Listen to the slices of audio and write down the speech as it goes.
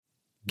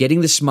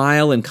Getting the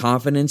smile and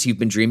confidence you've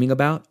been dreaming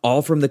about,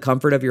 all from the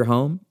comfort of your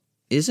home,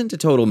 isn't a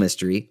total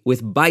mystery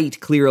with Byte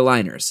clear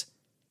aligners.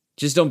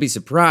 Just don't be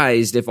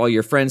surprised if all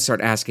your friends start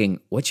asking,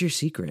 "What's your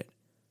secret?"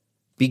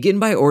 Begin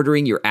by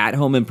ordering your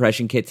at-home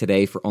impression kit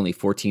today for only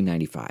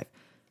 $14.95.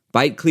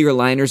 Byte clear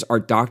aligners are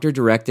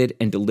doctor-directed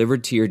and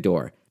delivered to your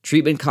door.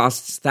 Treatment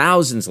costs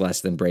thousands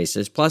less than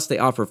braces, plus they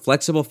offer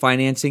flexible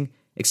financing,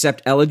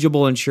 accept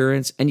eligible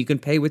insurance, and you can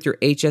pay with your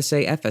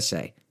HSA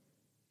FSA.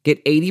 Get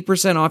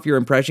 80% off your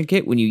impression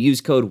kit when you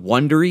use code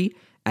WONDERY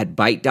at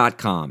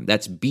Byte.com.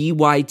 That's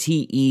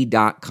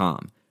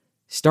BYTE.com.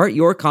 Start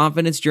your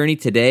confidence journey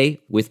today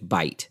with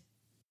Byte.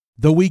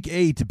 The Week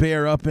 8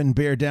 Bear Up and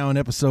Bear Down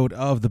episode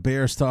of the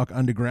Bears Talk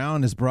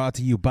Underground is brought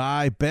to you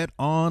by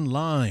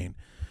BetOnline.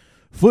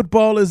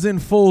 Football is in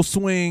full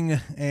swing,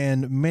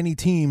 and many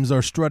teams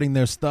are strutting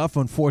their stuff.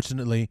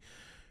 Unfortunately,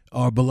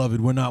 our beloved,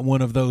 we're not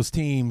one of those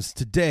teams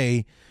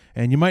today,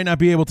 and you might not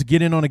be able to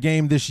get in on a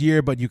game this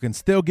year, but you can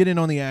still get in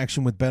on the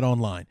action with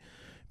BetOnline.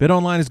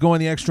 BetOnline is going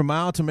the extra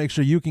mile to make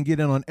sure you can get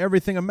in on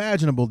everything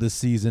imaginable this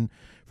season,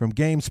 from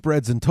game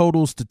spreads and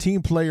totals to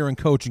team player and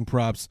coaching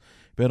props.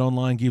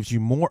 BetOnline gives you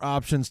more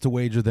options to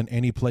wager than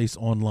any place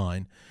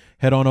online.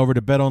 Head on over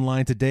to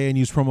BetOnline today and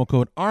use promo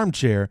code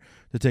ARMCHAIR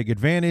to take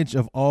advantage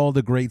of all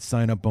the great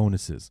sign-up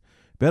bonuses.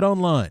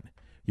 BetOnline,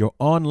 your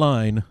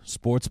online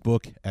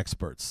sportsbook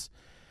experts.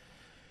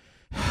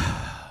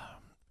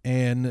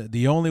 And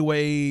the only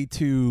way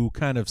to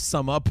kind of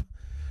sum up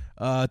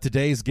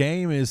today's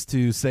game is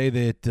to say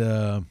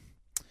that,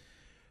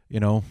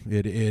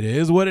 it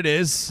is what it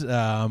is.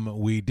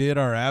 We did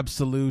our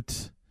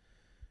absolute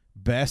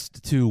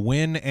best to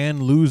win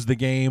and lose the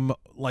game,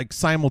 like,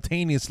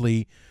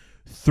 simultaneously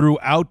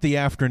throughout the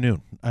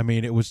afternoon. I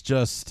mean, it was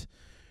just,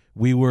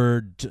 we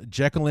were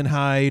Jekyll and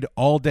Hyde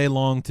all day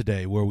long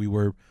today, where we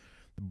were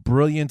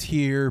brilliant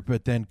here,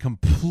 but then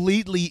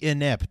completely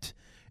inept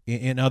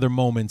in other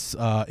moments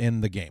in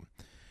the game.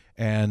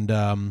 And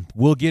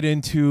we'll get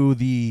into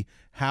the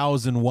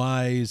hows and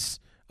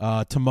whys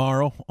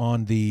tomorrow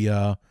on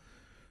the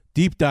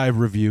deep dive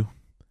review.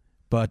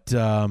 But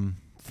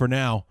for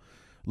now,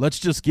 let's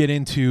just get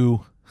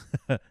into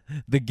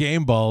the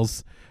game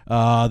balls,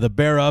 the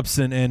bear ups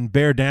and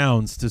bear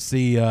downs, to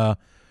see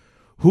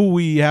who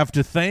we have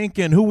to thank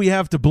and who we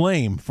have to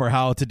blame for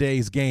how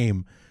today's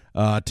game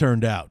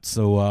turned out.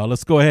 So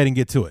let's go ahead and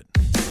get to it.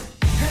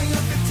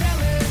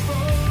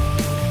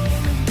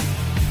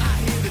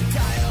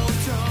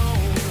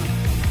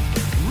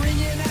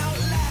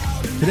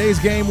 Today's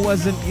game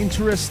was an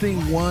interesting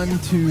one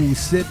to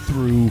sit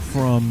through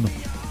from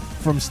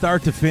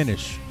start to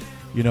finish.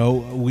 You know,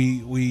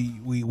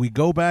 we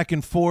go back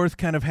and forth,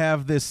 kind of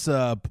have this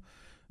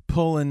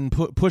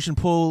push and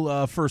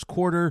pull first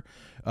quarter.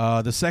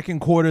 The second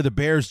quarter, the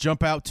Bears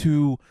jump out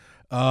to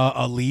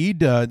a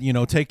lead,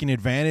 taking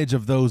advantage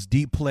of those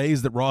deep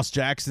plays that Ross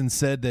Jackson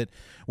said that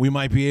we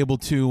might be able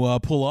to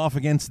pull off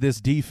against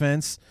this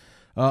defense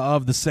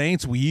of the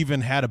Saints. We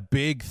even had a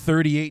big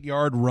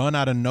 38-yard run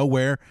out of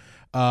nowhere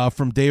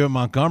from David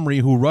Montgomery,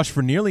 who rushed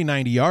for nearly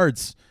 90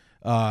 yards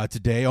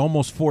today,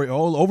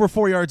 over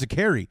 4 yards a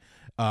carry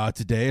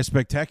today. A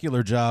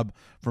spectacular job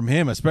from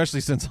him,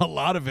 especially since a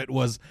lot of it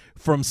was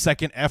from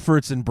second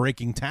efforts and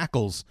breaking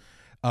tackles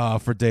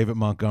for David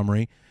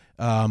Montgomery.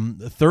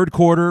 The third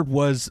quarter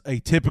was a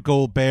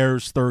typical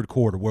Bears third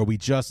quarter, where we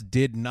just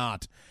did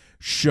not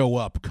show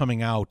up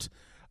coming out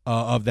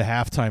of the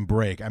halftime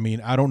break. I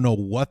mean, I don't know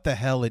what the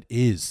hell it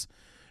is.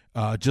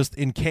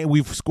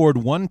 We've scored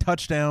one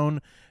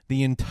touchdown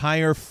the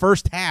entire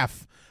first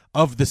half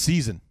of the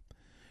season.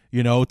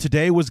 You know,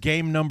 today was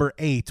game number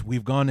 8.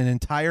 We've gone an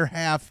entire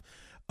half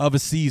of a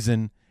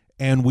season,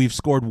 and we've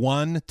scored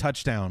one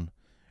touchdown.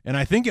 And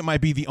I think it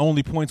might be the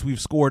only points we've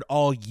scored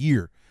all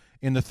year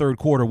in the third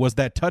quarter was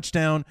that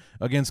touchdown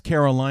against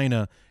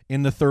Carolina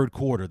in the third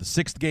quarter, the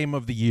 6th game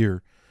of the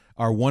year,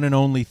 our one and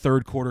only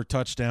third quarter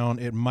touchdown.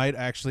 It might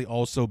actually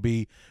also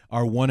be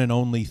our one and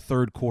only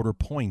third quarter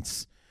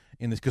points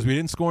in this, because we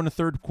didn't score in the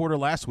third quarter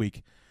last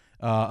week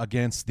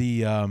against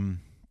the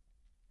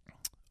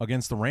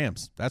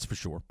Rams, that's for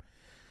sure.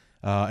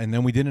 And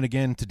then we did it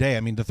again today. I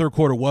mean, the third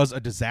quarter was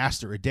a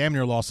disaster. It damn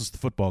near lost us the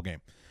football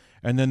game.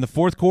 And then the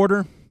fourth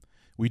quarter,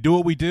 we do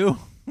what we do.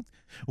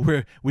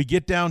 We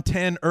get down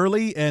 10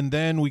 early, and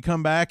then we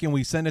come back and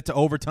we send it to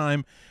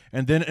overtime.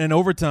 And then in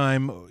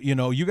overtime,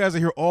 you guys will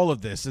hear all of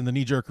this in the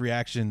knee-jerk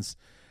reactions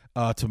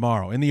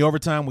tomorrow. In the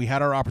overtime, we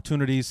had our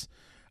opportunities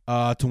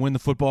to win the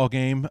football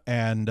game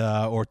and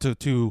or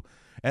to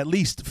at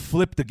least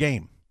flip the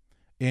game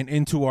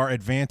into our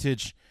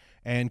advantage,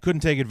 and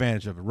couldn't take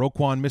advantage of it.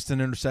 Roquan missed an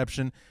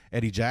interception.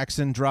 Eddie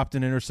Jackson dropped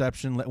an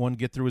interception, let one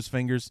get through his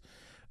fingers.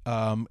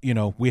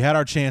 We had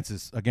our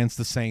chances against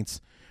the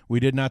Saints. We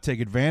did not take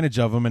advantage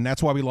of them, and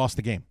that's why we lost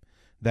the game.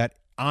 That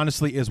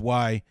honestly is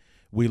why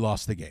we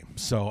lost the game.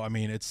 So, I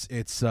mean, it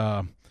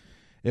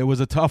was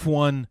a tough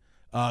one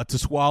to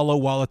swallow,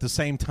 while at the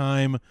same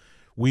time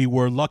we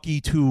were lucky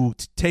to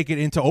take it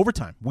into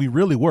overtime. We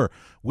really were.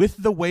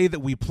 With the way that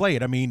we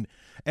played, I mean,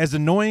 as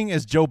annoying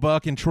as Joe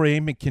Buck and Troy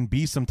Aikman can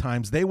be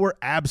sometimes, they were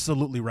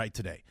absolutely right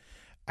today.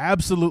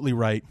 Absolutely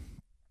right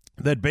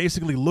that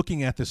basically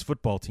looking at this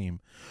football team,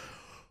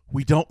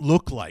 we don't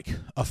look like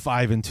a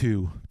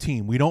 5-2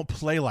 team. We don't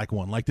play like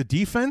one. Like the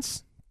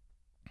defense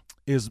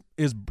is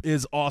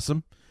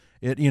awesome.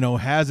 It,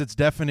 has its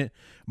definite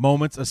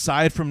moments.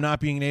 Aside from not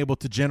being able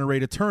to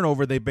generate a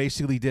turnover, they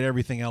basically did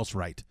everything else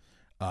right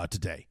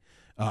today.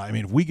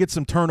 If we get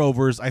some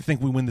turnovers, I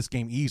think we win this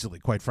game easily,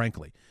 quite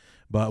frankly.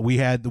 But we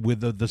had,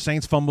 with the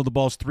Saints fumbled the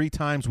balls 3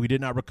 times. We did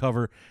not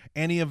recover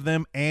any of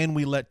them, and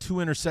we let 2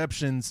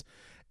 interceptions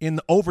in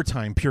the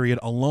overtime period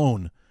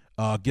alone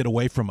get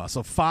away from us.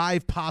 So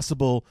 5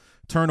 possible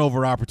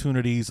turnover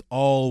opportunities,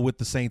 all with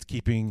the Saints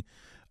keeping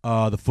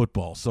the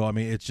football. So,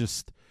 it's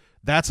just...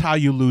 That's how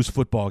you lose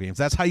football games.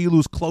 That's how you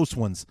lose close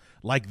ones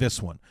like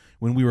this one.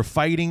 When we were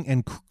fighting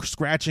and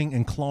scratching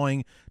and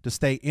clawing to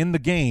stay in the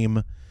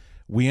game,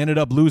 we ended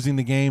up losing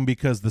the game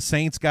because the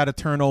Saints got a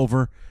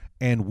turnover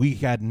and we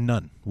had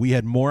none. We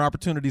had more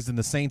opportunities than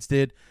the Saints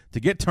did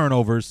to get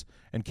turnovers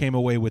and came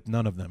away with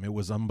none of them. It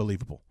was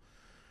unbelievable.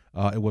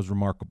 It was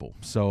remarkable.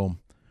 So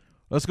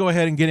let's go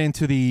ahead and get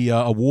into the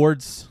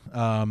awards.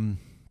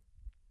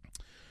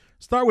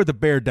 Start with the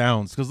Bear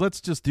Downs, because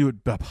let's just do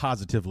it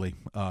positively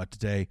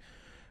today.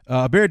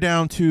 Bear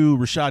down to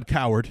Rashad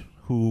Coward,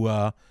 who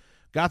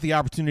got the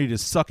opportunity to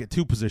suck at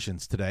 2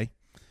 positions today.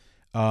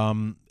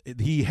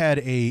 He had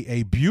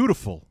a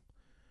beautiful,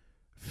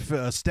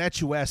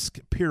 statuesque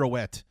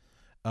pirouette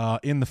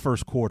in the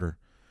first quarter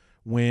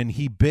when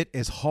he bit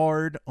as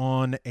hard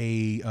on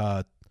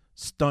a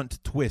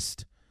stunt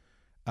twist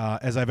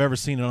as I've ever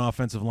seen an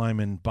offensive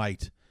lineman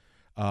bite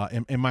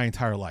in my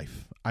entire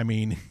life.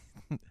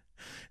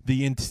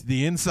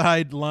 The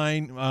inside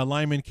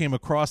lineman came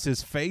across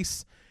his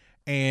face,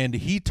 and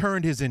he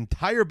turned his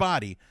entire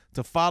body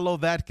to follow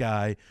that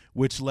guy,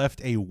 which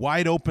left a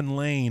wide open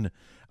lane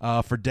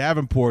for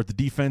Davenport, the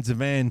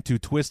defensive end, to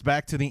twist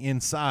back to the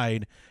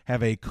inside,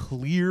 have a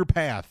clear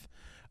path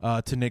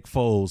to Nick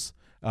Foles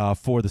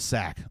for the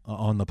sack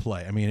on the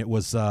play.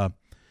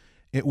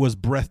 It was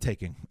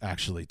breathtaking,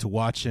 actually, to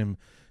watch him.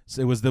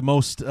 It was the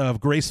most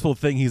graceful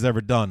thing he's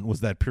ever done,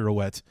 was that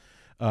pirouette.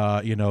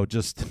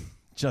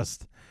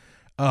 Just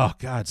oh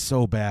God,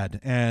 so bad.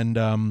 And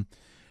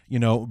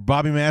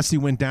Bobby Massey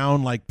went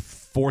down like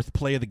 4th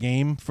play of the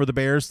game for the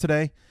Bears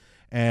today,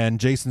 and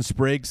Jason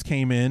Spriggs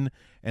came in,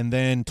 and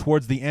then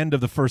towards the end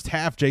of the first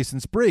half, Jason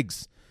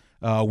Spriggs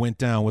went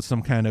down with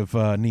some kind of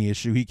knee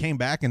issue. He came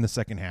back in the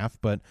second half,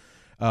 but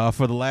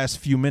for the last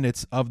few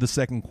minutes of the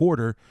second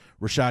quarter,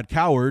 Rashad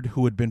Coward,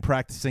 who had been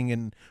practicing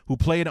and who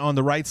played on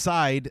the right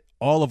side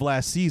all of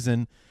last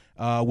season,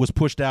 was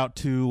pushed out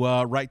to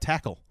right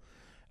tackle.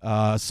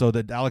 So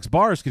that Alex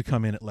Bars could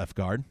come in at left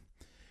guard.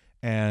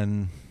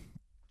 And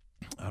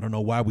I don't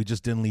know why we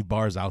just didn't leave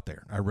Bars out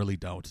there. I really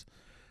don't.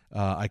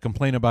 I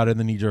complain about it in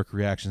the knee-jerk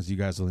reactions. You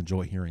guys will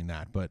enjoy hearing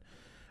that. But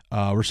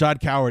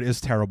Rashad Coward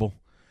is terrible.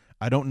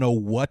 I don't know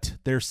what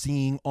they're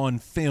seeing on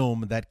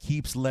film that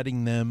keeps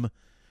making them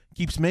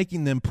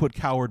put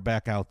Coward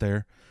back out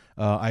there.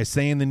 I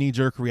say in the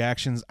knee-jerk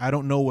reactions, I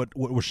don't know what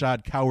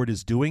Rashad Coward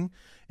is doing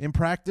in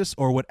practice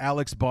or what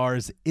Alex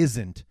Bars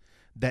isn't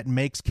that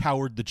makes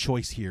Coward the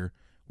choice here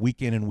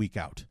week in and week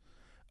out.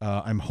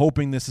 I'm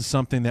hoping this is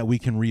something that we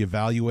can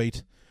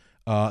reevaluate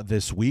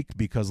this week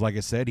because, like I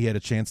said, he had a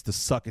chance to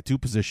suck at 2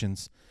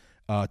 positions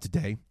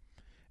today.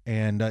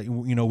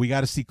 And, we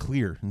got to see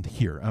clear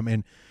here.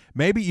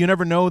 Maybe you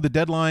never know. The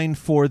deadline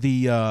for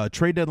the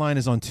trade deadline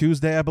is on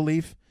Tuesday, I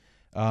believe.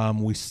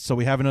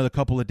 We have another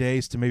couple of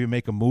days to maybe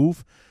make a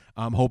move.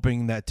 I'm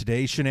hoping that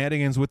today's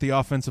shenanigans with the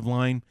offensive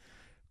line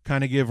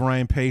kind of give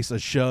Ryan Pace a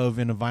shove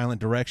in a violent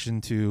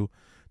direction to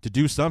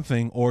do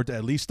something or to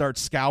at least start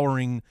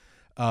scouring.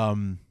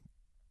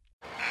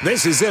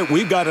 This is it.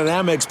 We've got an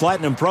Amex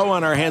Platinum Pro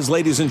on our hands,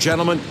 ladies and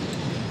gentlemen.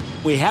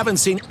 We haven't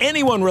seen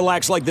anyone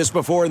relax like this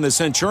before in the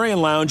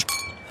Centurion Lounge.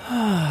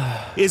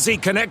 Is he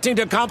connecting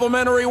to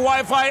complimentary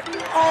Wi-Fi?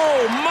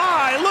 Oh,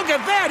 my. Look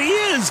at that. He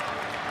is.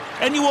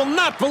 And you will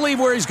not believe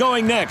where he's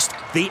going next.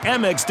 The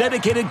Amex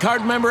dedicated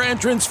card member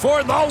entrance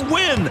for the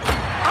win.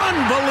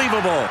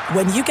 Unbelievable.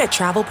 When you get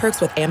travel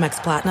perks with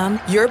Amex Platinum,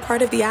 you're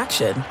part of the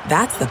action.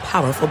 That's the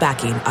powerful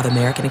backing of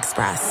American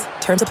Express.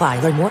 Terms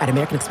apply. Learn more at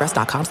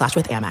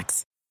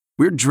americanexpress.com/withAmex.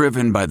 We're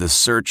driven by the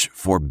search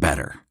for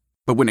better.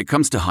 But when it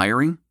comes to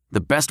hiring,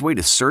 the best way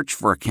to search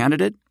for a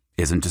candidate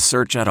isn't to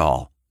search at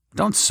all.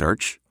 Don't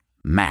search.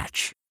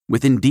 Match.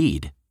 With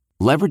Indeed.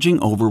 Leveraging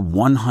over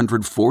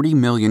 140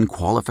 million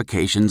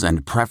qualifications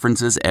and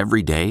preferences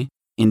every day,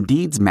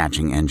 Indeed's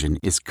matching engine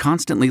is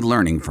constantly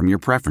learning from your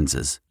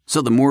preferences.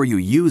 So the more you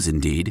use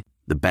Indeed,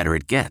 the better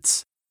it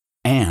gets.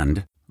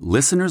 And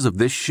listeners of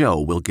this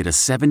show will get a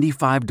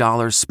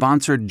 $75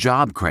 sponsored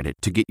job credit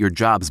to get your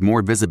jobs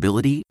more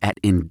visibility at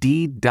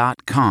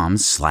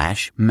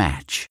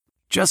Indeed.com/match.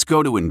 Just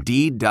go to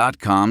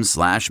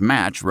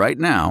Indeed.com/match right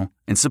now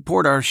and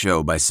support our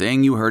show by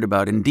saying you heard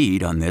about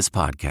Indeed on this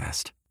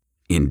podcast.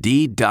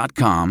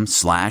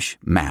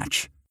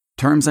 Indeed.com/match.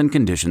 Terms and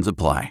conditions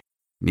apply.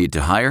 Need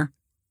to hire?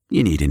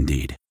 you need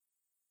Indeed.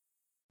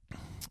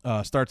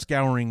 Start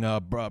scouring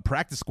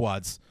practice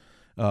squads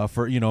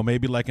for,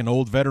 maybe like an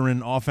old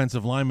veteran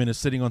offensive lineman is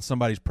sitting on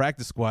somebody's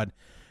practice squad.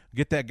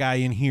 Get that guy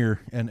in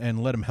here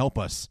and let him help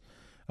us.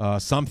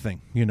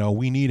 Something,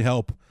 we need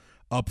help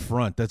up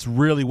front. That's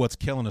really what's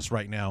killing us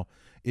right now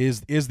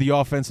is the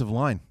offensive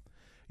line.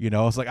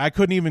 It's like I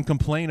couldn't even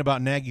complain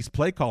about Nagy's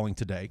play calling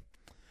today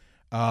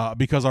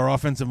because our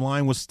offensive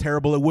line was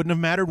terrible. It wouldn't have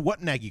mattered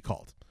what Nagy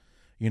called.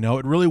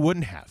 It really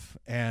wouldn't have.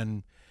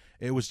 And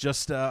it was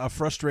just a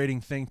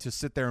frustrating thing to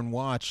sit there and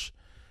watch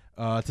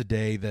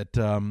today that,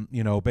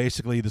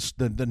 basically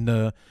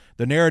the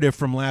narrative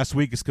from last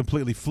week is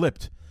completely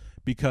flipped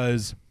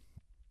because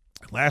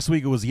last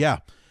week it was,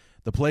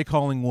 the play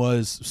calling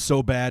was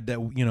so bad that,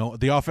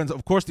 the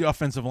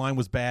offensive line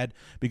was bad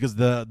because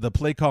the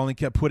play calling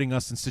kept putting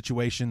us in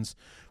situations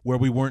where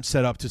we weren't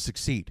set up to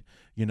succeed.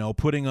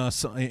 Putting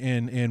us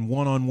in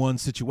one-on-one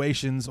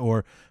situations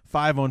or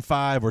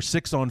 5-on-5 or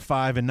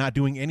 6-on-5 and not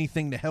doing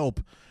anything to help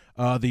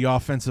the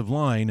offensive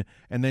line.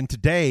 And then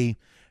today,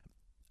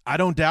 I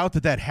don't doubt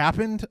that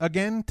happened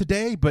again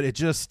today, but it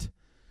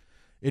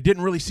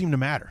didn't really seem to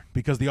matter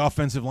because the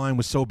offensive line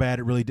was so bad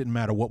it really didn't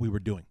matter what we were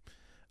doing.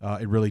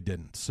 It really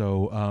didn't.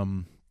 So,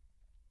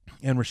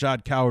 and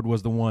Rashad Coward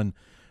was the one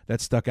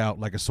that stuck out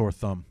like a sore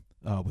thumb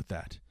with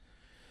that.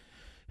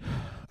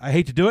 I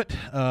hate to do it,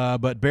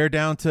 but bear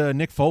down to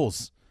Nick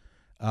Foles.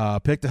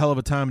 Picked a hell of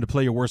a time to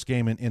play your worst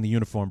game in the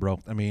uniform,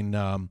 bro. I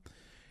mean,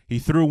 he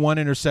threw one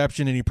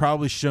interception, and he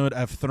probably should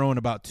have thrown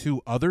about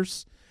two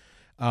others.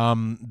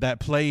 That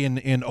play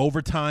in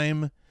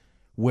overtime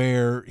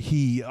where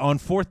he, on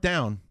fourth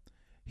down,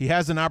 he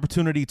has an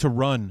opportunity to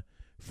run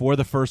for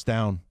the first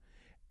down,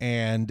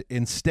 and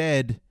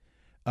instead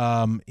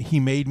he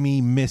made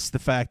me miss the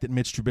fact that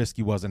Mitch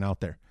Trubisky wasn't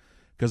out there.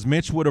 Because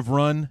Mitch would have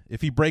run,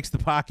 if he breaks the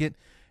pocket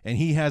and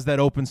he has that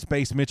open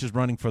space, Mitch is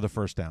running for the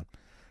first down.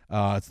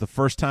 It's the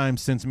first time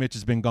since Mitch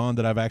has been gone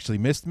that I've actually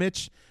missed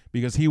Mitch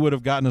because he would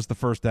have gotten us the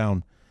first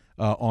down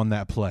on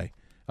that play.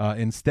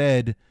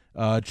 Instead,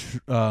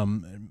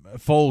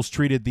 Foles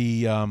treated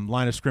the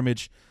line of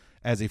scrimmage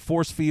as a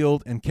force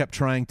field and kept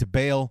trying to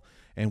bail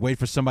and wait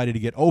for somebody to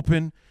get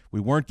open. We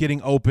weren't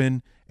getting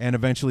open, and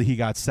eventually he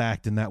got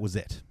sacked, and that was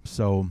it.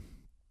 So,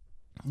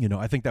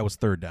 I think that was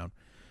third down,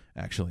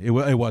 actually. It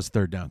was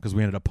third down because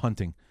we ended up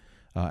punting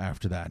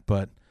after that.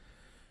 But,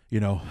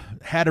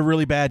 had a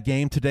really bad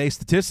game today.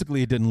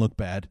 Statistically, it didn't look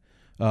bad.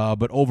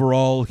 But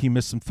overall, he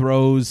missed some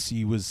throws.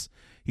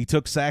 He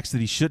took sacks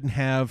that he shouldn't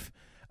have.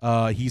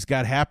 He's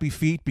got happy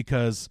feet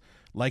because,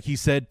 like he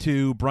said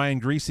to Brian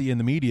Griese in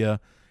the media,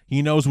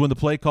 he knows when the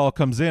play call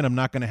comes in, I'm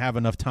not going to have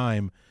enough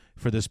time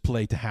for this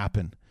play to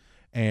happen.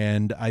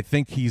 And I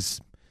think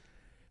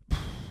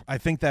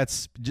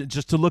that's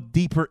just to look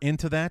deeper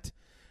into that.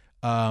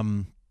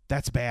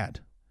 That's bad.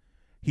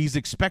 He's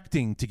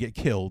expecting to get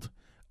killed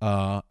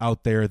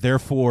out there.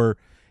 Therefore,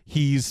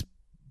 he's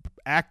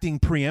acting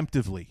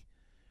preemptively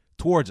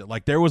towards it.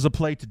 Like there was a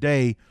play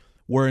today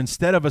where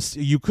instead of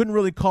you couldn't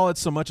really call it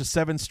so much a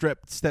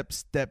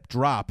step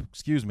drop,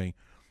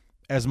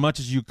 as much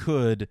as you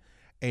could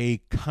a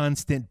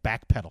constant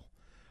backpedal.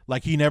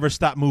 Like he never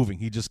stopped moving.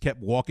 He just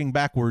kept walking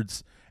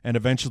backwards and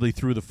eventually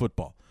threw the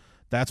football.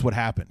 That's what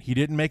happened. He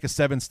didn't make a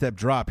 7-step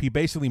drop. He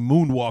basically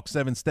moonwalked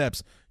 7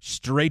 steps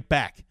straight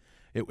back.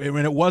 It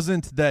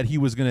wasn't that he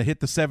was going to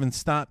hit the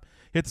 7-step,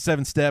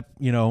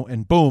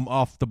 and boom,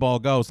 off the ball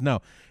goes.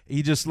 No,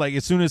 he just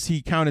as soon as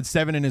he counted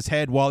 7 in his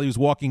head while he was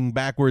walking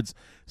backwards,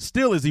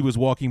 still as he was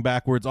walking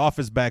backwards off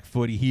his back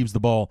foot, he heaves the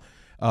ball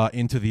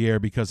into the air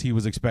because he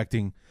was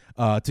expecting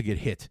to get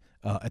hit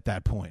at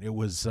that point. It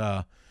was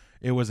a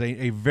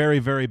very,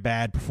 very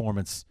bad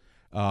performance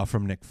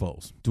from Nick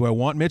Foles. Do I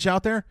want Mitch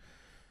out there?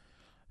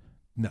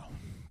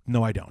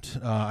 No, I don't.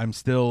 I'm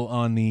still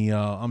on the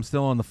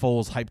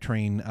Foles hype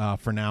train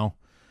for now.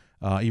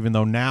 Even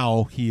though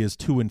now he is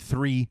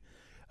 2-3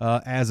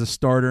 as a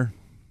starter.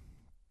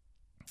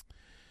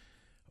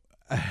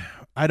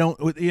 I don't,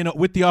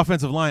 with the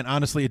offensive line,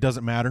 honestly, it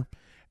doesn't matter.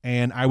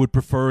 And I would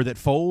prefer that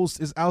Foles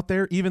is out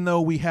there, even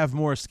though we have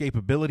more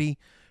escapability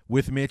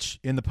with Mitch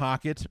in the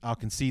pocket. I'll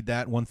concede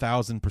that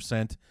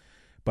 1,000%.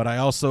 But I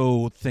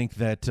also think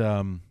that,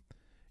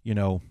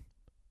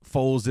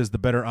 Foles is the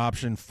better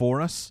option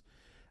for us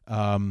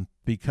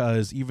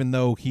because even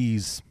though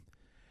he's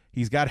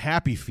got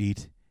happy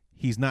feet,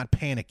 he's not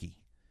panicky.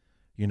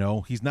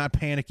 He's not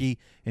panicky,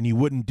 and he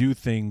wouldn't do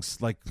things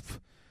like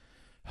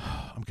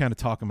I'm kind of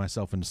talking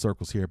myself into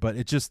circles here, but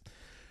it just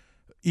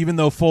even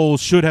though Foles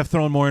should have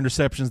thrown more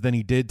interceptions than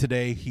he did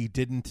today, he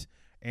didn't,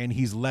 and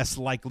he's less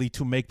likely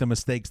to make the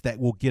mistakes that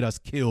will get us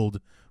killed,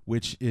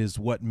 which is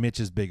what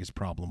Mitch's biggest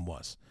problem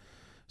was.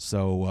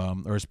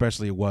 So, or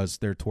especially it was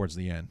there towards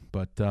the end.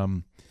 But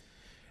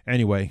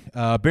anyway,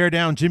 bear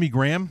down Jimmy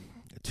Graham,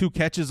 2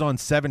 catches on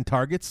 7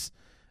 targets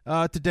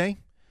today.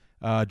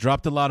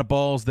 Dropped a lot of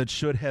balls that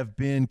should have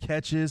been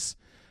catches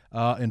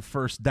and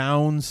first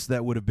downs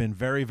that would have been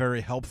very, very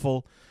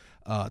helpful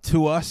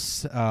to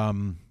us.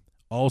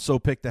 Also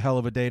picked a hell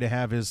of a day to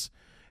have his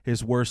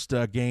worst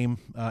game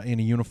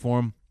in a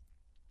uniform.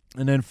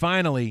 And then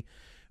finally,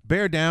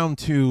 bear down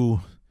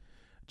to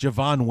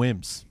Javon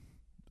Wims.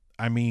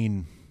 I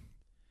mean,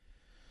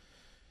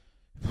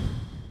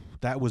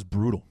 that was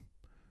brutal.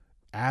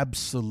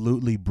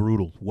 Absolutely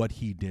brutal what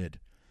he did.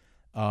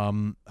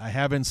 I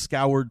haven't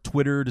scoured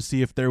Twitter to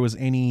see if there was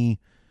any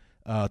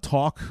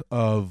talk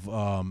of,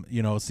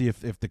 see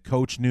if the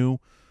coach knew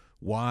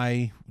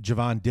why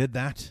Javon did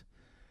that.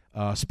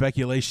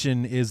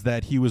 Speculation is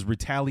that he was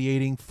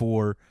retaliating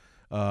for,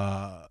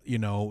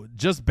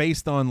 just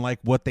based on like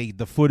what the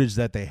footage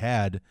that they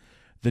had,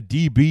 the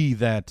DB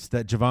that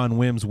Javon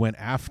Wims went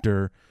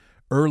after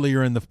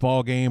earlier in the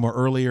ball game or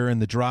earlier in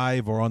the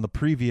drive or on the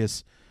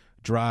previous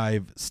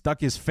drive stuck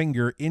his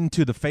finger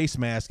into the face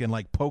mask and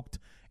like poked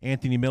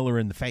Anthony Miller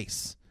in the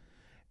face.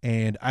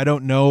 And I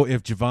don't know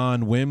if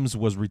Javon Wims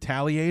was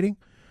retaliating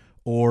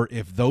or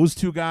if those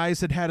two guys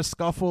had a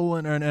scuffle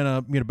and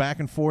a back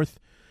and forth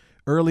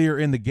earlier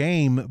in the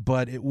game,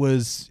 but it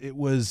was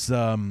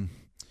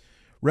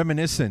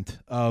reminiscent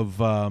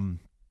of I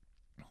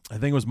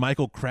think it was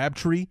Michael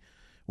Crabtree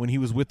when he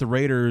was with the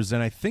Raiders,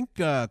 and I think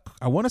I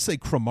want to say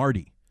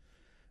Cromartie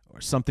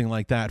or something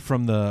like that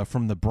from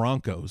the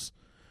Broncos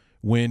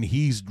when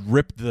he's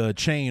ripped the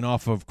chain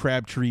off of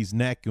Crabtree's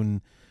neck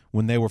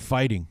when they were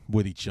fighting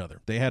with each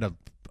other. They had a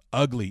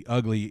ugly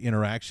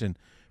interaction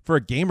for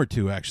a game or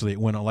two. Actually, it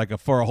went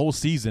for a whole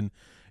season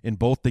in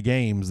both the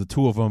games. The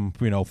two of them,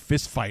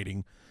 fist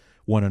fighting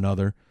one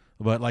another.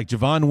 But like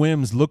Javon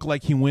Wims looked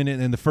like he went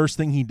in, and the first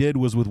thing he did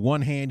was with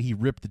one hand he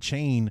ripped the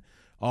chain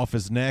off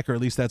his neck, or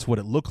at least that's what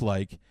it looked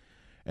like.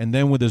 And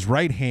then with his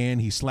right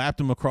hand, he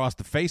slapped him across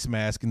the face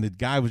mask, and the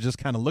guy was just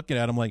kind of looking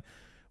at him like,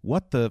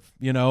 what the,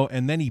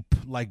 and then he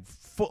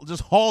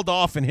just hauled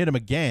off and hit him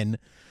again.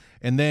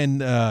 And then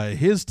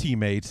his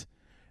teammate,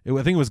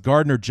 I think it was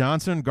Gardner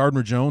Jones,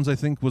 I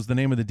think was the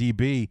name of the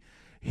DB.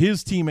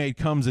 His teammate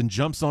comes and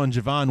jumps on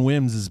Javon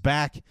Wims'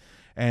 back,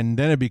 and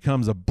then it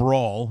becomes a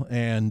brawl.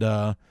 And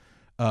the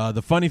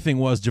funny thing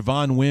was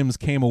Javon Wims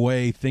came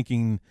away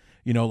thinking,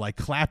 like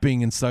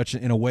clapping and such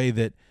in a way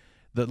that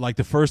like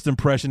the first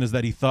impression is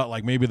that he thought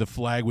like maybe the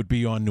flag would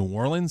be on New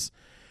Orleans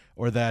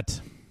or that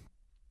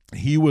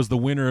he was the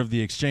winner of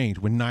the exchange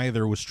when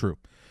neither was true.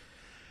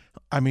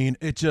 I mean,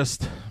 it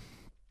just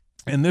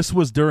 – and this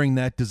was during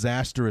that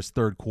disastrous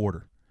third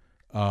quarter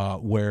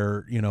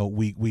where,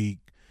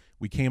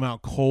 we came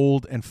out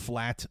cold and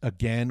flat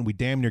again. We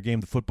damn near gave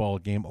the football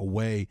game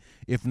away,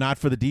 if not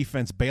for the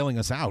defense bailing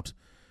us out,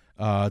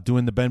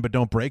 doing the bend but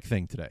don't break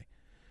thing today.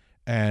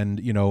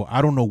 And,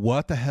 I don't know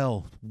what the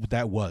hell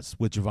that was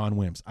with Javon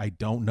Wims. I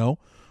don't know.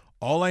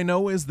 All I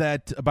know is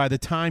that by the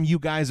time you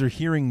guys are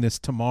hearing this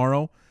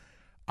tomorrow,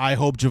 I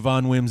hope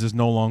Javon Wims is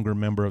no longer a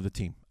member of the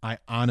team. I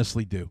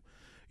honestly do.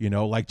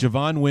 Like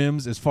Javon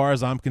Wims, as far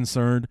as I'm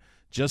concerned,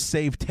 just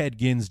saved Ted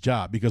Ginn's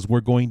job because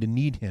we're going to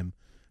need him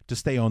to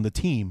stay on the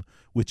team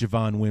with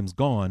Javon Wims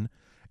gone.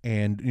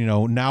 And,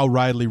 now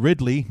Riley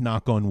Ridley,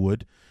 knock on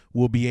wood,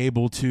 will be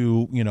able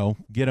to,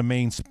 get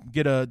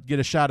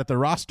a shot at the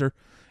roster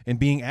and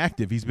being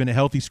active. He's been a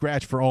healthy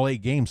scratch for all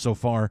 8 games so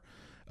far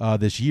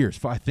this year.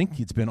 I think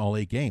it's been all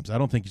 8 games. I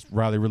don't think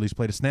Riley Ridley's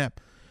played a snap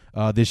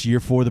this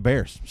year for the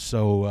Bears.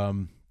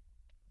 So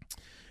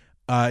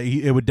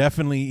he's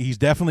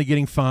definitely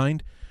getting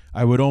fined.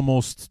 I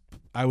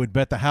would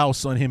bet the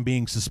house on him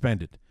being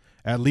suspended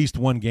at least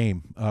 1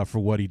 game for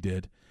what he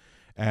did.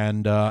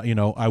 And,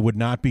 I would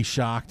not be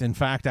shocked. In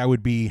fact, I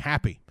would be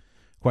happy,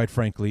 quite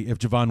frankly, if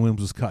Javon Wims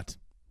was cut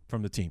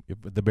from the team, if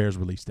the Bears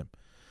released him.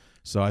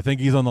 So I think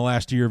he's on the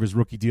last year of his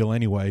rookie deal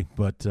anyway.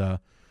 But, go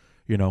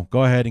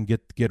ahead and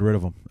get rid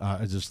of him.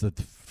 Just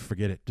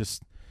forget it.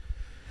 Just,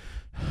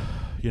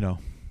 to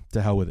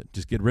hell with it.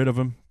 Just get rid of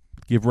him.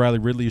 Give Riley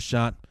Ridley a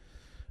shot.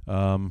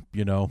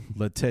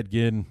 Let Ted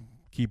Ginn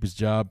keep his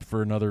job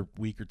for another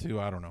week or 2.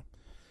 I don't know.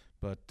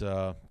 But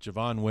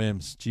Javon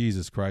Wims,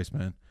 Jesus Christ,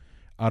 man.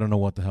 I don't know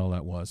what the hell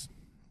that was.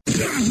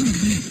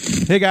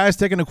 Hey, guys,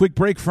 taking a quick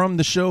break from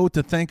the show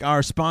to thank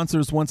our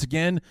sponsors once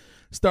again,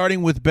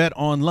 starting with Bet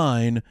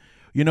Online.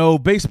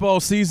 Baseball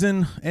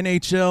season,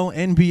 NHL,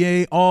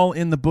 NBA, all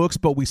in the books,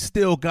 but we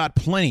still got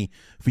plenty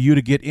for you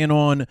to get in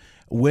on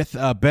with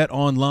Bet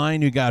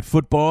Online. You got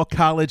football,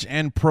 college,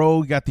 and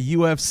pro. You got the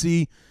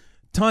UFC,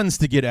 tons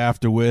to get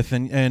after with,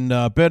 and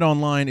Bet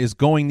Online is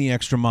going the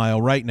extra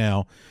mile right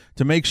now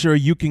to make sure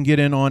you can get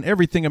in on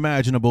everything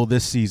imaginable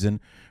this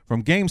season,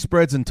 from game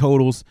spreads and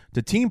totals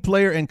to team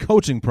player and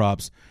coaching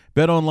props.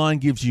 Bet Online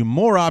gives you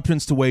more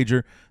options to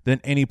wager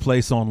than any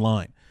place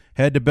online.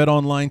 Head to Bet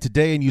Online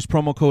today and use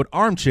promo code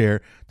ARMCHAIR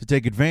to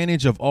take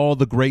advantage of all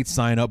the great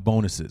sign-up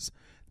bonuses.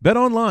 Bet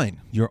Online,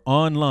 your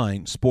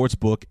online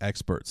sportsbook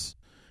experts.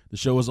 The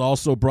show is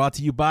also brought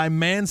to you by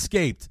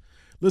Manscaped.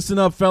 Listen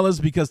up, fellas,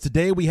 because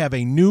today we have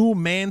a new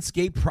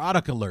Manscaped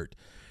product alert.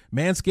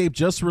 Manscaped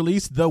just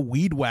released the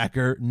Weed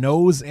Whacker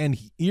nose and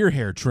ear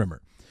hair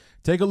trimmer.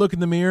 Take a look in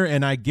the mirror,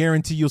 and I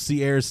guarantee you'll see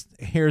hairs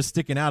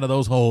sticking out of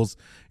those holes.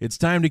 It's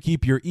time to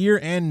keep your ear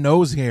and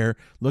nose hair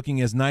looking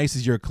as nice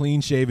as your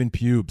clean-shaven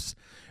pubes.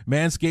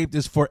 Manscaped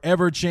is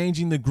forever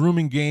changing the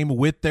grooming game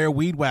with their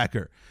Weed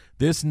Whacker.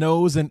 This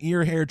nose and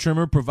ear hair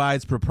trimmer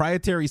provides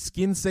proprietary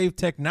skin-safe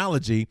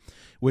technology,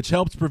 which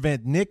helps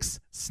prevent nicks,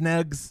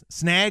 snags,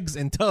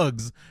 and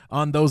tugs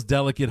on those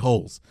delicate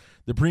holes.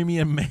 The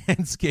premium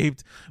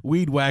Manscaped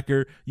Weed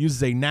Whacker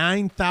uses a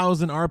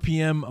 9,000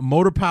 RPM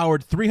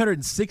motor-powered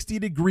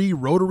 360-degree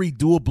rotary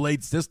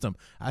dual-blade system.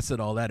 I said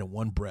all that in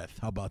one breath.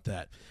 How about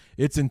that?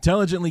 Its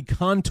intelligently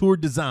contoured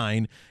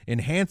design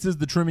enhances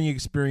the trimming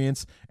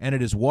experience, and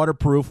it is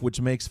waterproof, which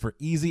makes for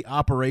easy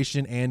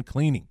operation and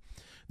cleaning.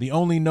 The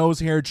only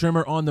nose hair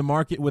trimmer on the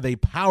market with a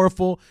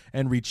powerful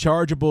and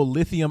rechargeable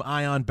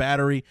lithium-ion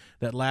battery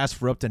that lasts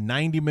for up to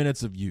 90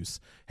 minutes of use.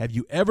 Have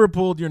you ever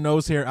pulled your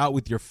nose hair out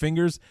with your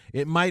fingers?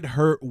 It might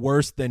hurt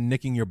worse than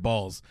nicking your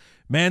balls.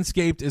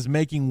 Manscaped is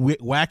making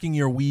whacking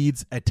your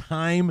weeds a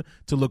time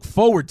to look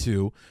forward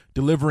to,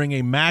 delivering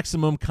a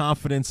maximum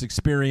confidence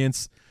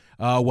experience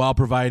while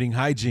providing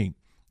hygiene.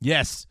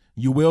 Yes,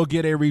 you will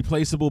get a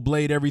replaceable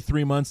blade every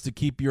 3 months to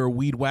keep your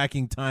weed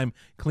whacking time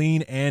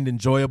clean and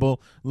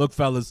enjoyable. Look,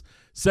 fellas,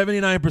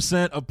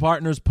 79% of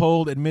partners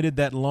polled admitted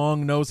that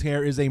long nose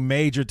hair is a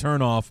major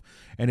turnoff,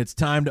 and it's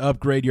time to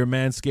upgrade your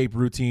Manscaped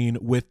routine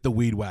with the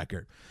Weed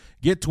Whacker.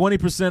 Get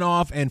 20%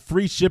 off and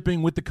free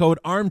shipping with the code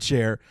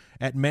ARMCHAIR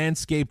at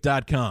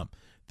manscaped.com.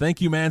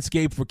 Thank you,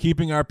 Manscaped, for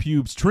keeping our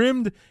pubes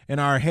trimmed and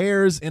our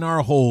hairs in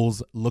our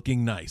holes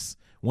looking nice.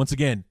 Once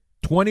again,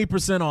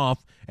 20%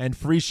 off and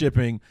free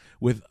shipping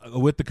with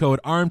the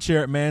code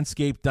armchair at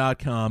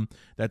manscaped.com.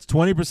 That's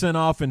 20%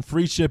 off and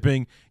free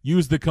shipping.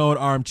 Use the code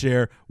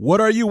armchair.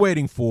 What are you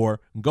waiting for?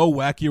 Go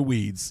whack your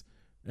weeds.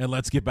 And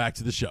let's get back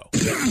to the show.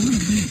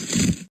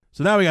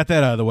 So now we got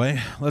that out of the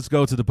way. Let's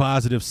go to the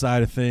positive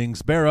side of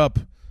things. Bear up.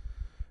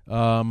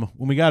 When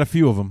we got a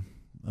few of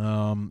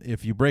them.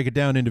 If you break it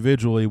down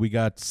individually, we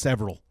got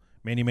several.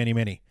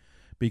 Many.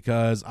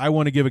 Because I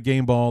want to give a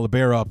game ball, a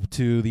bear up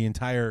to the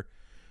entire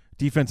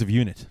defensive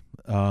unit.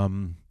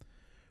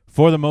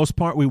 For the most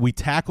part, we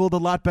tackled a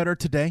lot better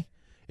today.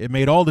 It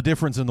made all the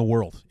difference in the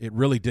world. It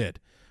really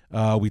did.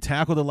 We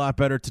tackled a lot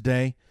better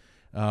today.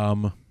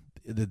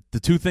 The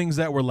two things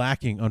that were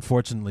lacking,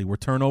 unfortunately, were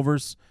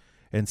turnovers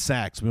and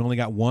sacks. We only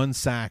got one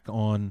sack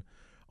on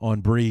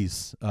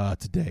Breeze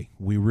today.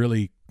 We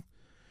really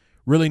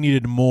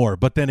needed more.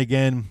 But then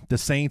again, the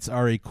Saints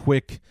are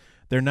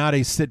they're not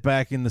a sit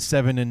back in the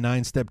 7 and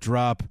 9 step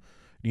drop,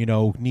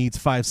 needs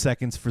 5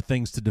 seconds for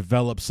things to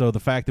develop. So the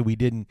fact that we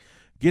didn't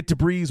get to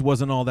Breeze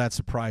wasn't all that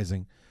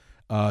surprising,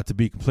 to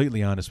be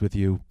completely honest with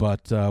you.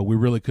 But we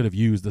really could have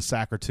used a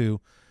sack or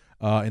two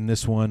in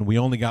this one. We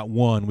only got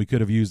one. We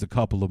could have used a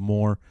couple of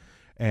more.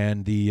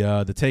 And the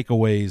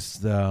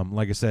takeaways,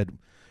 like I said,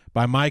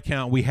 by my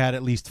count, we had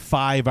at least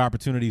 5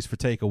 opportunities for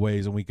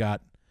takeaways, and we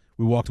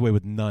walked away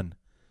with none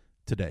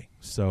today.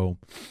 So,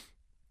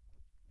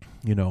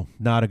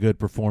 not a good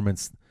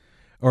performance.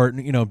 Or,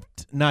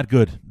 not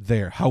good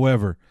there.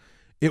 However,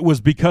 it was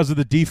because of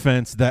the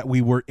defense that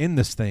we were in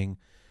this thing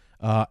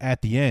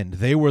at the end.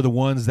 They were the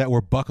ones that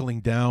were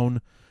buckling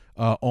down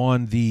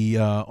on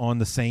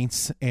the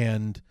Saints,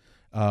 and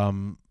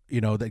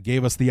that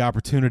gave us the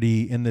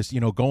opportunity in this,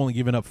 going and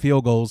giving up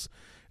field goals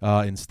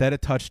instead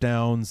of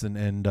touchdowns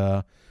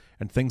and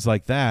things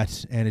like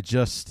that. And it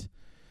just,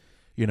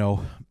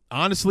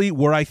 honestly,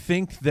 where I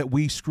think that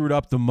we screwed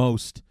up the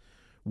most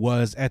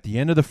was at the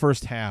end of the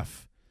first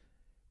half.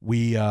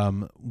 We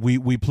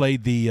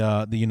played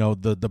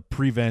the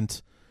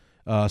prevent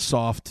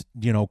soft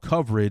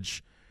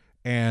coverage,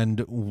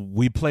 and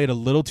we played a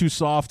little too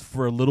soft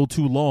for a little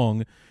too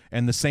long,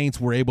 and the Saints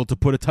were able to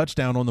put a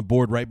touchdown on the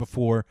board right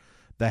before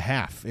the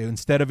half.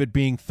 Instead of it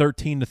being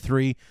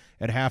 13-3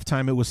 at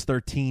halftime, it was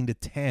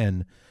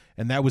 13-10,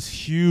 and that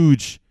was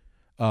huge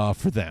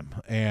for them.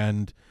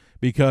 And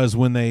because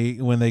when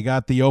they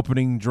got the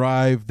opening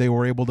drive, they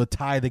were able to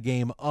tie the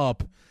game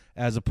up,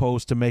 as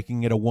opposed to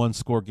making it a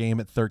one-score game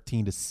at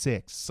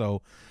 13-6.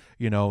 So,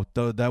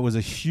 that was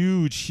a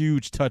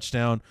huge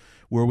touchdown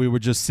where we were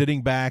just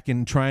sitting back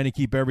and trying to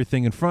keep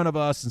everything in front of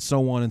us and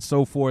so on and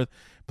so forth.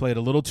 Played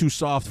a little too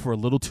soft for a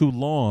little too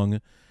long,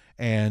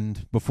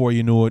 and before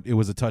you knew it, it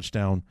was a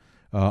touchdown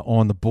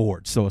on the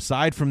board. So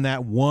aside from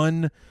that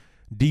one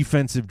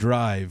defensive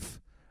drive,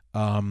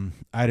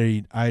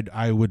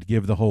 I would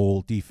give the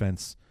whole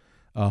defense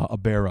a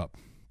bear up.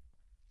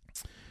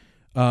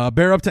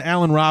 Bear up to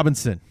Allen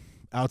Robinson.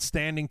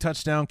 Outstanding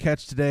touchdown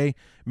catch today.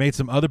 Made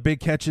some other big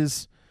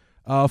catches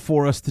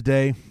for us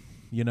today.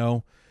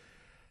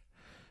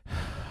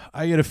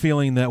 I get a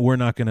feeling that we're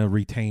not going to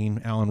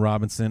retain Allen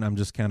Robinson. I'm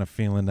just kind of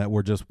feeling that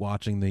we're just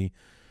watching the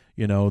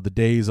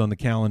days on the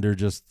calendar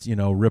just,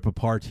 rip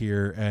apart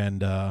here.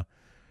 And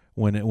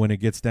when it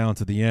gets down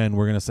to the end,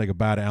 we're going to say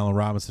goodbye to Allen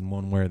Robinson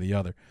one way or the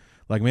other.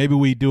 Like maybe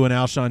we do an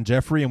Alshon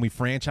Jeffrey and we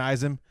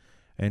franchise him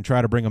and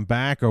try to bring him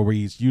back, or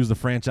we use the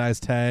franchise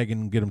tag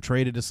and get him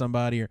traded to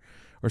somebody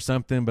or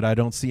something. But I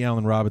don't see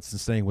Allen Robinson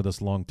staying with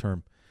us long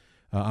term.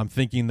 I'm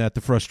thinking that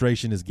the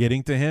frustration is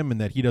getting to him and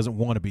that he doesn't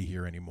want to be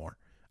here anymore.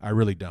 I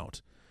really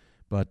don't.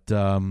 But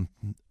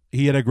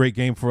he had a great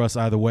game for us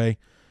either way.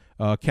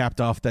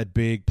 Capped off that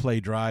big play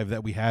drive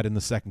that we had in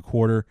the second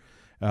quarter.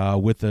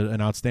 with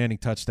an outstanding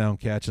touchdown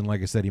catch. And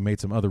like I said, he made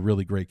some other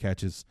really great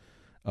catches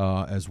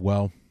as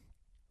well.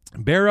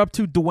 Bear up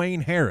to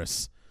Dwayne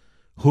Harris.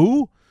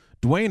 Who?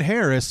 Dwayne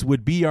Harris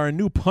would be our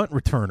new punt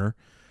returner,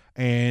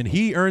 and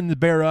he earned the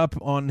bear up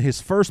on his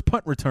first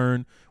punt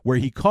return where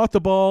he caught the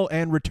ball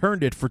and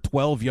returned it for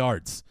 12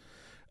 yards.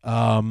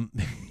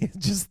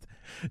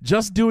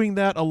 Just doing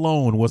that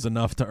alone was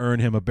enough to earn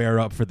him a bear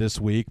up for this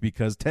week,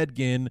 because Ted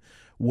Ginn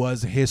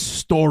was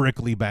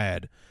historically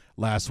bad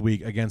last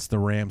week against the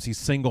Rams. He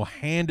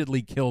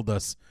single-handedly killed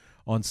us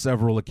on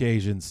several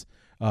occasions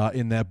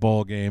in that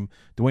ball game.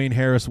 Dwayne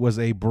Harris was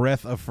a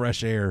breath of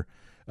fresh air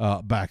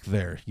back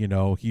there.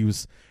 He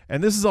was,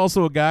 and this is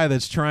also a guy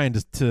that's trying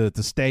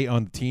to stay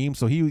on the team.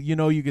 So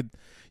you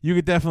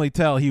could definitely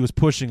tell he was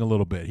pushing a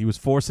little bit. He was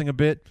forcing a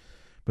bit,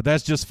 but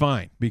that's just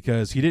fine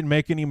because he didn't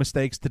make any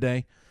mistakes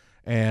today,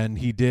 and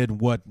he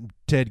did what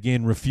Ted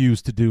Ginn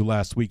refused to do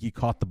last week. He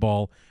caught the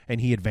ball and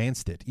he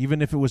advanced it.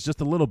 Even if it was just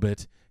a little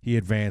bit, he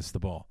advanced the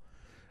ball.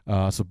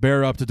 So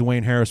bear up to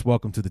Dwayne Harris.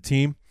 Welcome to the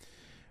team.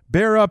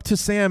 Bear up to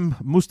Sam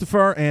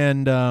Mustipher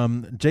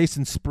and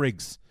Jason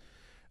Spriggs.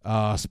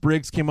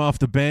 Spriggs came off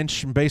the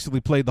bench and basically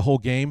played the whole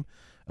game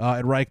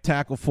at right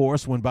tackle for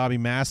us when Bobby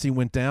Massey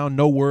went down.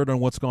 No word on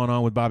what's going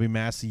on with Bobby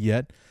Massey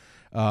yet.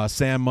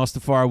 Sam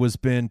Mustipher has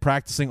been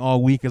practicing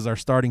all week as our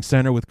starting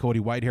center with Cody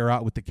Whitehair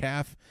out with the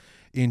calf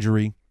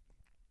injury.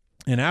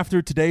 And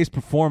after today's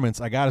performance,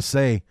 I got to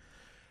say,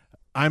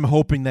 I'm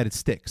hoping that it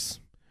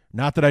sticks.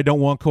 Not that I don't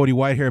want Cody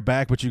Whitehair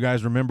back, but you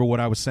guys remember what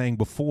I was saying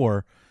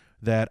before,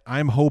 that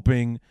I'm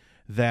hoping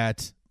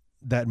that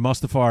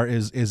Mustipher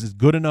is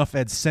good enough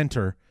at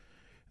center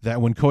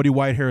that when Cody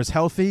Whitehair is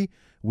healthy,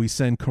 we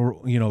send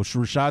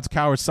Rashad's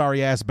coward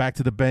sorry ass back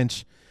to the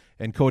bench,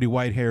 and Cody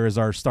Whitehair is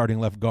our starting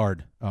left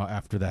guard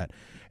after that.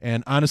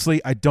 And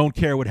honestly, I don't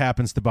care what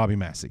happens to Bobby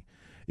Massey.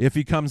 If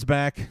he comes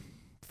back,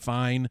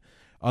 fine.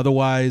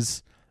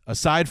 Otherwise,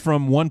 aside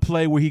from one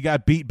play where he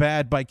got beat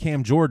bad by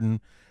Cam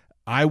Jordan,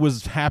 I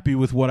was happy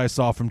with what I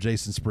saw from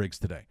Jason Spriggs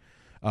today.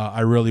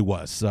 I really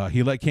was.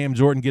 He let Cam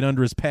Jordan get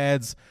under his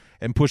pads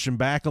and push him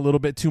back a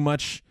little bit too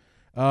much,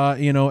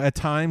 at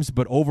times.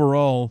 But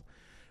overall,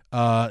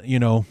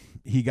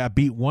 he got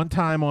beat one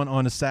time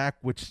on a sack,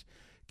 which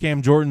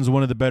Cam Jordan's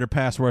one of the better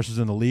pass rushers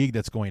in the league.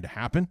 That's going to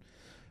happen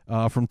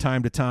from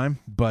time to time.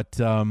 But,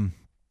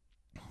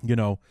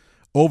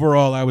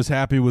 overall, I was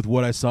happy with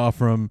what I saw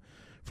from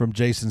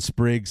Jason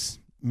Spriggs.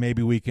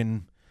 Maybe we'll give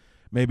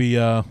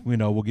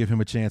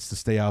him a chance to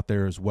stay out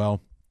there as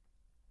well.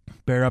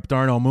 Bear up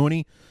Darnell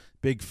Mooney,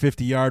 big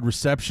 50-yard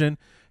reception,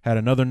 had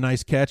another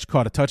nice catch,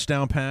 caught a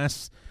touchdown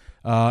pass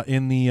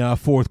in the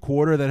fourth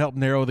quarter that helped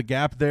narrow the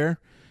gap there.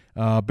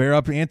 Bear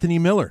up Anthony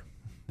Miller.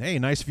 Hey,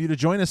 nice of you to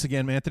join us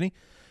again, Anthony.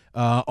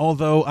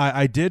 Although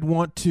I did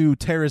want to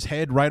tear his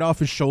head right off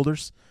his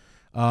shoulders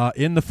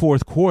in the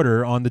fourth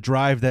quarter on the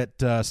drive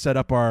that set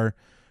up our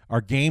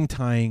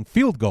game-tying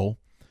field goal,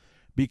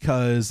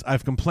 because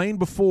I've complained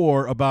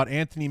before about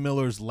Anthony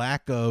Miller's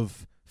lack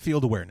of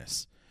field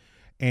awareness.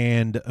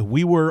 And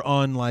we were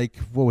on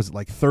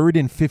 3rd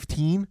and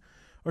 15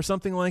 or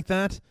something like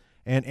that.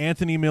 And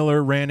Anthony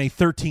Miller ran a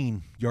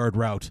 13-yard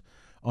route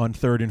on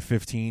 3rd and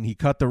 15. He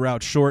cut the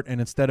route short,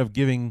 and instead of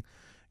getting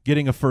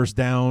a first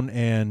down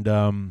and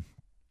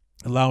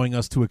allowing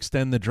us to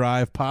extend the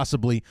drive,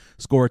 possibly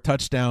score a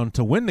touchdown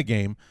to win the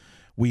game,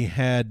 we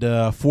had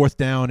fourth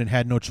down and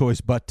had no choice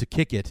but to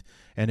kick it.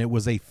 And it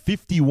was a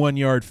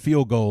 51-yard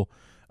field goal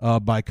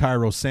by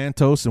Cairo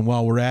Santos. And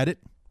while we're at it,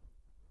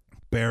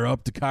 bear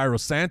up to Cairo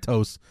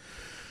Santos.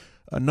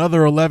 Another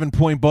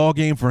 11-point ball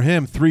game for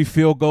him. 3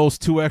 field goals,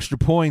 2 extra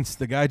points.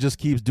 The guy just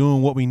keeps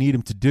doing what we need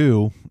him to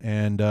do,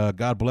 and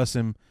God bless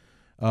him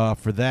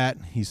for that.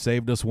 He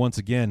saved us once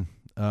again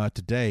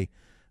today,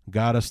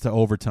 got us to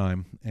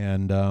overtime,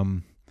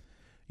 and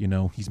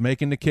he's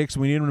making the kicks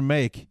we need him to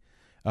make.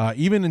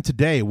 Even in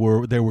today,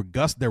 where there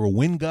were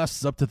wind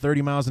gusts up to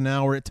 30 miles an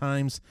hour at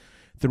times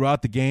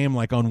throughout the game.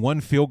 Like on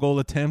one field goal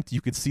attempt, you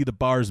could see the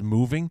bars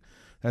moving.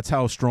 That's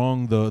how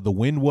strong the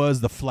wind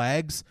was. The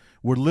flags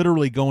were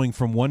literally going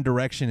from one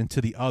direction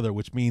into the other,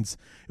 which means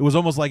it was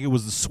almost like it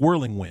was a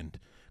swirling wind,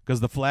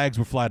 because the flags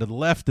would fly to the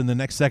left and the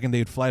next second they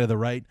would fly to the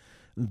right.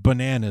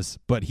 Bananas.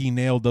 But he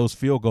nailed those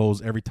field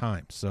goals every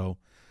time. So,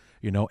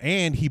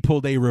 and he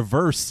pulled a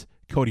reverse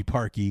Cody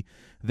Parkey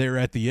there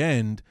at the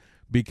end,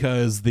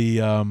 because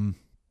the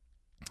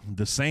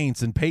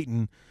Saints and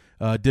Peyton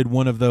did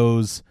one of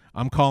those.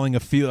 I'm calling a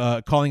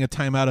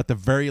timeout at the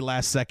very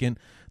last second,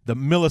 the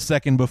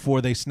millisecond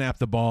before they snapped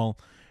the ball,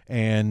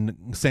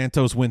 and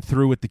Santos went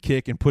through with the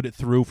kick and put it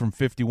through from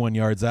 51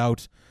 yards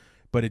out,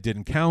 but it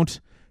didn't count.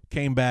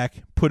 Came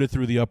back, put it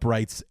through the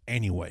uprights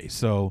anyway.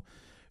 So,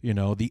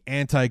 the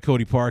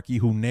anti-Cody Parkey,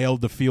 who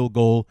nailed the field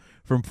goal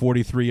from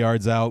 43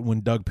 yards out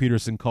when Doug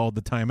Peterson called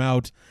the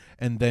timeout,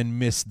 and then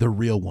missed the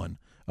real one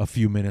a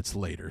few minutes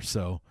later.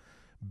 So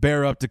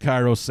bear up to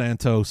Cairo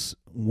Santos.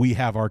 We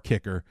have our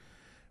kicker.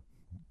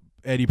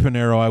 Eddie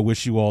Pinero, I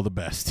wish you all the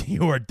best.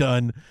 You are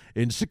done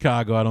in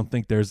Chicago. I don't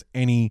think there's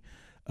any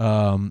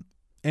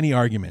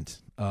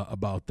argument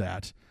about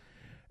that.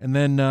 And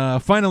then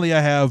finally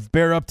I have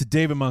Bear Up to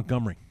David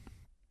Montgomery.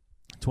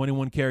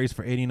 21 carries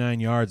for 89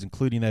 yards,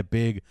 including that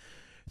big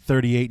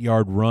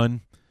 38-yard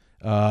run.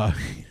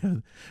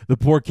 The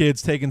poor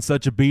kid's taking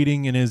such a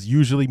beating and is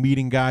usually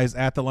meeting guys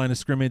at the line of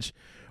scrimmage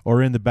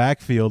or in the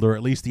backfield, or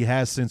at least he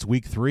has since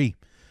week 3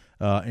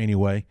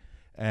 anyway.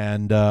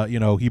 And,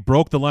 he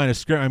broke the line of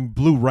scrimmage,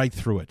 blew right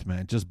through it,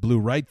 man, just blew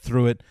right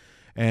through it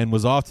and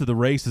was off to the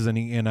races.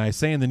 And I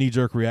say in the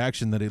knee-jerk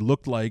reaction that it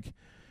looked like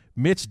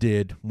Mitch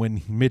did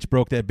when Mitch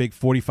broke that big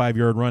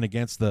 45-yard run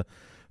against the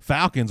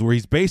Falcons, where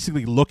he's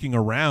basically looking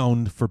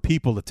around for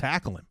people to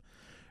tackle him.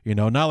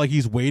 Not like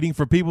he's waiting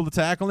for people to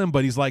tackle him,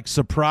 but he's like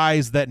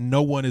surprised that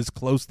no one is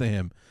close to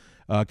him,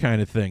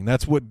 kind of thing.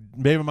 That's what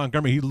David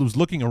Montgomery, he was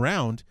looking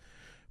around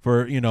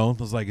for,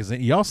 was like,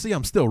 y'all see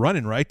I'm still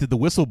running, right? Did the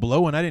whistle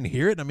blow and I didn't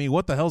hear it? I mean,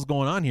 what the hell's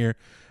going on here?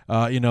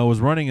 Was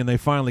running, and they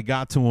finally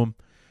got to him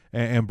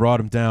and brought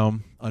him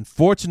down.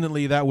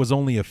 Unfortunately, that was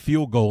only a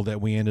field goal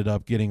that we ended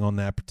up getting on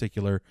that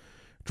particular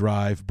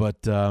drive,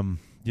 but,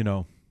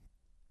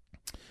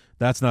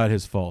 that's not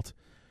his fault.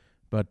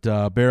 But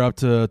Bear Up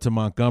to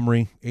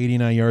Montgomery,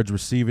 89 yards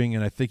receiving,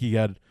 and I think he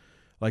got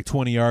like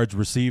 20 yards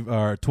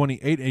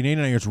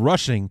 89 yards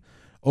rushing,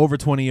 over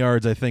 20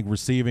 yards, I think,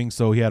 receiving.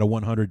 So he had a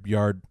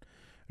 100-yard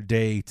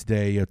day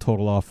today, a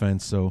total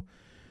offense. So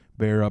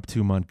Bear Up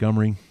to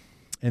Montgomery.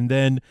 And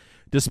then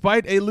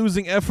despite a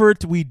losing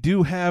effort, we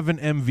do have an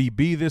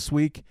MVB this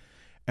week,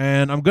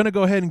 and I'm going to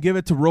go ahead and give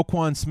it to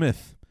Roquan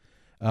Smith.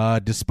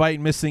 Despite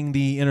missing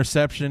the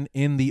interception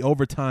in the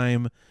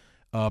overtime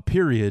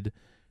period,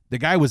 the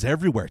guy was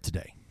everywhere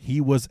today.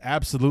 He was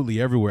absolutely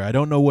everywhere. I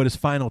don't know what his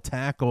final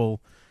tackle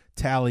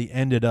tally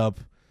ended up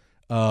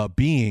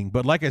being,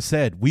 but like I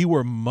said, we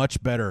were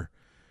much better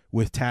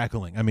with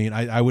tackling. I mean,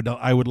 I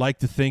would like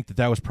to think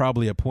that was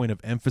probably a point of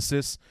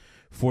emphasis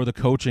for the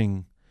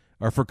coaching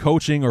or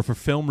for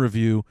film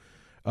review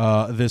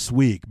this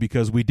week,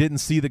 because we didn't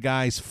see the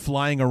guys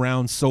flying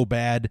around so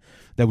bad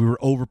that we were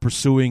over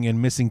pursuing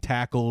and missing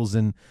tackles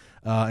and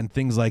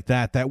things like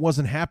that. That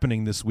wasn't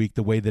happening this week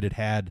the way that it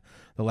had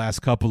the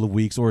last couple of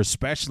weeks, or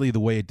especially the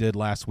way it did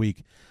last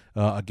week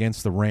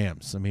against the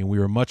Rams. I mean, we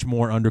were much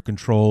more under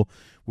control.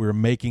 We were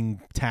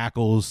making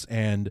tackles,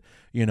 and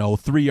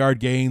 3-yard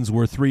gains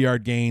were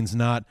 3-yard gains,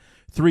 not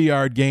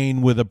 3-yard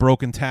gain with a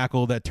broken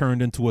tackle that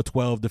turned into a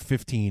 12 to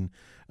 15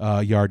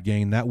 yard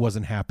gain. That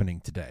wasn't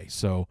happening today.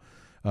 So,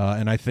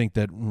 and I think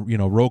that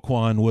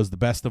Roquan was the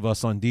best of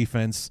us on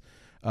defense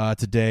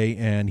today,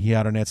 and he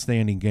had an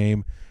outstanding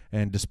game.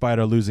 And despite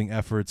our losing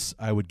efforts,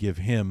 I would give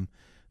him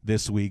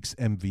this week's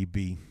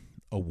MVB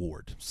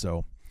award.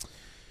 So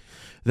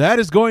that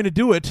is going to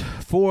do it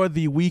for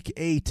the Week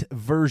 8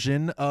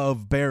 version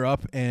of Bear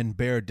Up and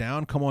Bear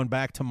Down. Come on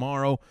back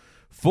tomorrow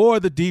for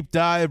the deep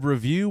dive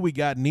review. We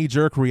got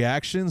knee-jerk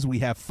reactions. We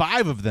have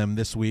 5 of them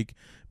this week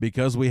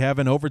because we have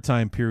an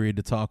overtime period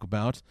to talk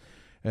about.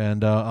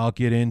 And I'll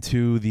get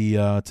into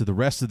the to the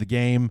rest of the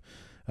game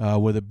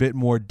with a bit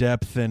more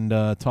depth and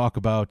talk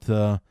about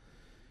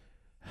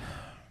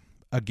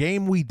a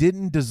game we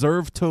didn't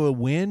deserve to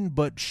win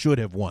but should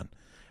have won.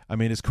 I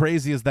mean, as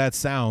crazy as that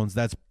sounds,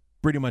 that's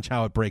pretty much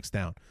how it breaks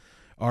down.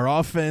 Our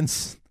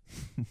offense,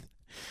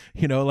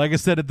 like I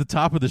said at the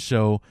top of the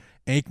show,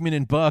 Aikman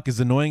and Buck, as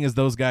annoying as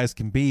those guys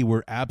can be,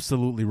 we're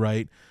absolutely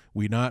right.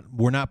 We're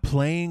not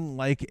playing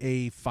like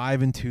a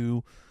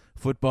 5-2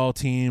 football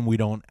team. We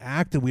don't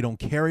act and we don't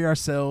carry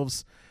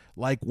ourselves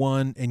like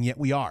one, and yet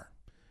we are.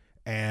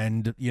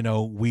 And,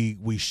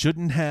 we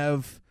shouldn't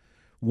have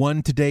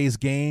won today's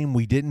game.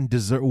 We didn't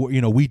deserve,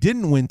 we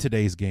didn't win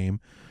today's game.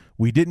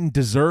 We didn't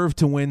deserve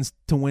to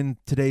win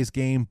today's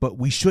game, but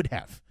we should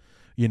have.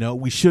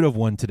 We should have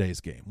won today's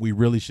game. We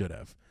really should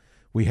have.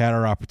 We had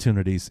our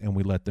opportunities and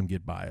we let them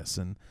get by us,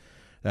 and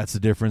that's the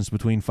difference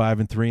between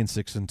 5-3 and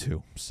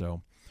 6-2.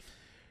 So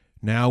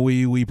now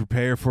we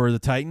prepare for the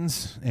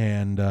Titans,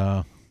 and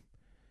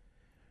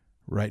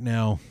right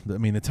now,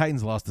 the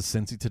Titans lost to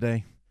Cincy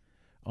today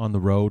on the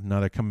road. Now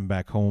they're coming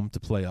back home to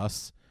play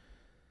us.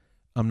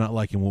 I'm not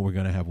liking what we're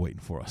going to have waiting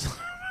for us.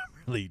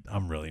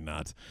 I'm really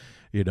not.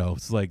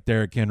 It's like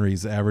Derrick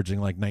Henry's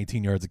averaging like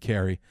 19 yards a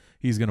carry.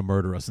 He's going to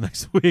murder us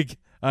next week.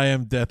 I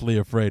am deathly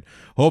afraid.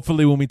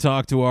 Hopefully when we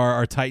talk to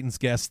our Titans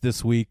guest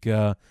this week,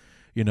 it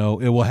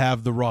will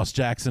have the Ross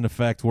Jackson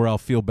effect where I'll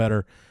feel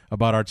better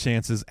about our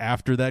chances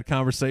after that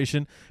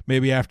conversation.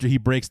 Maybe after he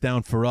breaks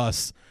down for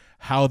us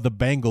how the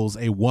Bengals,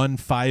 a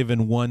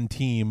 1-5-1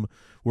 team,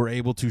 were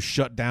able to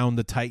shut down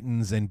the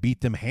Titans and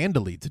beat them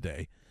handily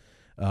today.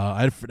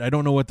 I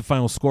don't know what the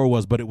final score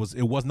was, but it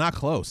was not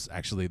close,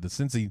 actually.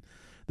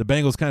 The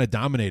Bengals kind of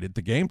dominated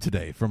the game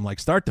today from like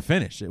start to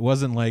finish. It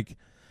wasn't like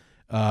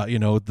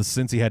the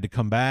Cincy had to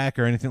come back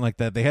or anything like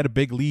that. They had a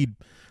big lead,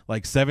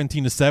 like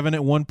 17-7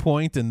 at one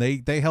point, and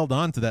they held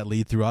on to that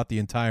lead throughout the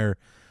entire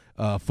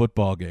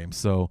football game.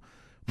 So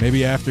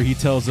maybe after he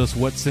tells us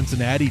what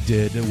Cincinnati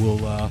did,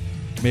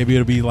 maybe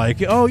it'll be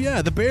like, oh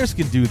yeah, the Bears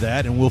can do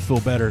that, and we'll feel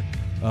better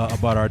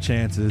about our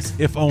chances,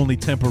 if only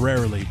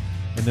temporarily.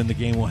 And then the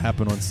game will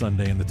happen on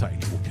Sunday, and the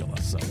Titans will kill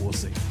us. So we'll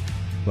see.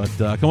 But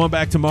come on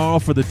back tomorrow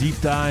for the deep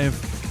dive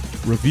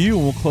review,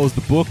 and we'll close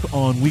the book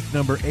on week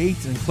number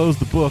 8 and close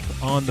the book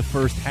on the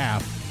first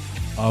half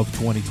of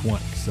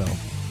 2020. So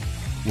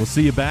we'll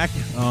see you back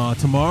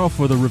tomorrow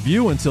for the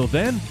review. Until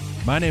then,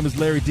 my name is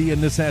Larry D,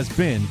 and this has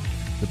been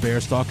the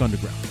Bears Talk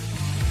Underground.